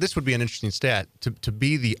know what, this would be an interesting stat, to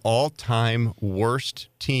be the all-time worst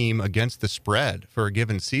team against the spread for a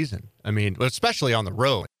given season. I mean, especially on the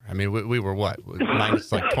road. I mean, we were what,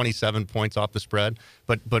 minus like 27 points off the spread.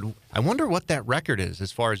 But I wonder what that record is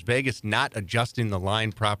as far as Vegas not adjusting the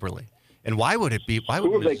line properly. And why would it be?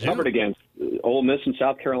 Who have they covered against? Ole Miss and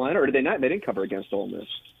South Carolina, or did they not? They didn't cover against Ole Miss.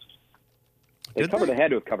 They had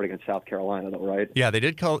to have covered against South Carolina, though, right? Yeah, they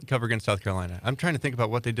did cover against South Carolina. I'm trying to think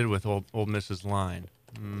about what they did with Ole Miss's line.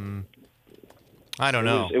 I don't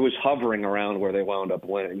know. It was hovering around where they wound up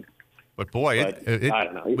winning. But boy, I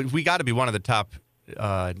don't know. We got to be one of the top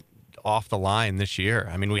off the line this year.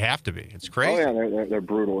 I mean, we have to be. It's crazy. Oh yeah, they're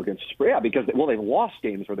brutal against. Yeah, because they've lost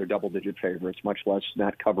games where they're double-digit favorites, much less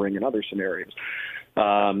not covering in other scenarios.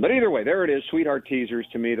 But either way, there it is. Sweetheart teasers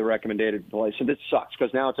to me, the recommended place, and it sucks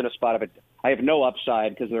because now it's in a spot of it. I have no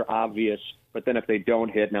upside because they're obvious. But then if they don't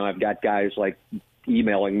hit, now I've got guys like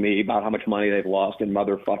emailing me about how much money they've lost and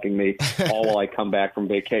motherfucking me all while I come back from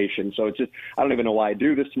vacation. So it's just, I don't even know why I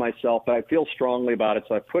do this to myself, but I feel strongly about it.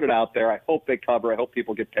 So I put it out there. I hope they cover. I hope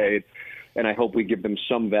people get paid. And I hope we give them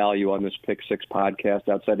some value on this Pick Six podcast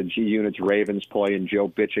outside of G Unit's Ravens play and Joe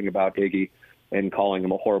bitching about Iggy and calling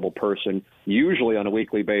him a horrible person, usually on a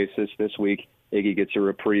weekly basis. This week, Iggy gets a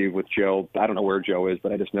reprieve with Joe. I don't know where Joe is,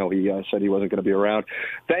 but I just know he said he wasn't going to be around.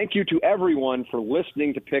 Thank you to everyone for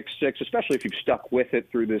listening to Pick Six, especially if you've stuck with it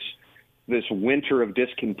through this winter of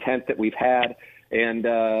discontent that we've had. And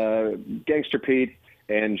Gangster Pete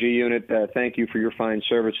and G Unit, thank you for your fine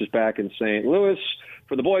services back in St. Louis.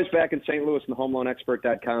 For the boys back in St. Louis in the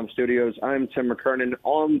HomeLoanExpert.com studios, I'm Tim McKernan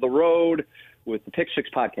on the road with the Pick Six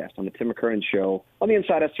podcast on the Tim McKernan Show on the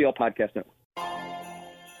Inside STL Podcast Network.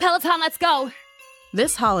 Peloton, let's go.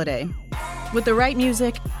 This holiday, with the right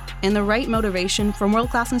music and the right motivation from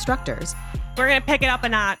world-class instructors, we're going to pick it up a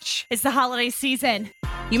notch. It's the holiday season.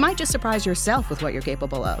 You might just surprise yourself with what you're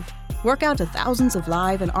capable of. Work out to thousands of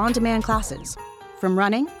live and on-demand classes, from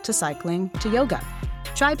running to cycling to yoga.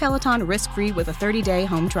 Try Peloton risk-free with a 30-day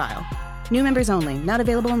home trial. New members only, not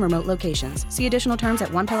available in remote locations. See additional terms at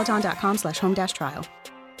onepeloton.com/home-trial.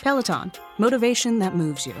 Peloton, motivation that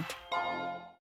moves you.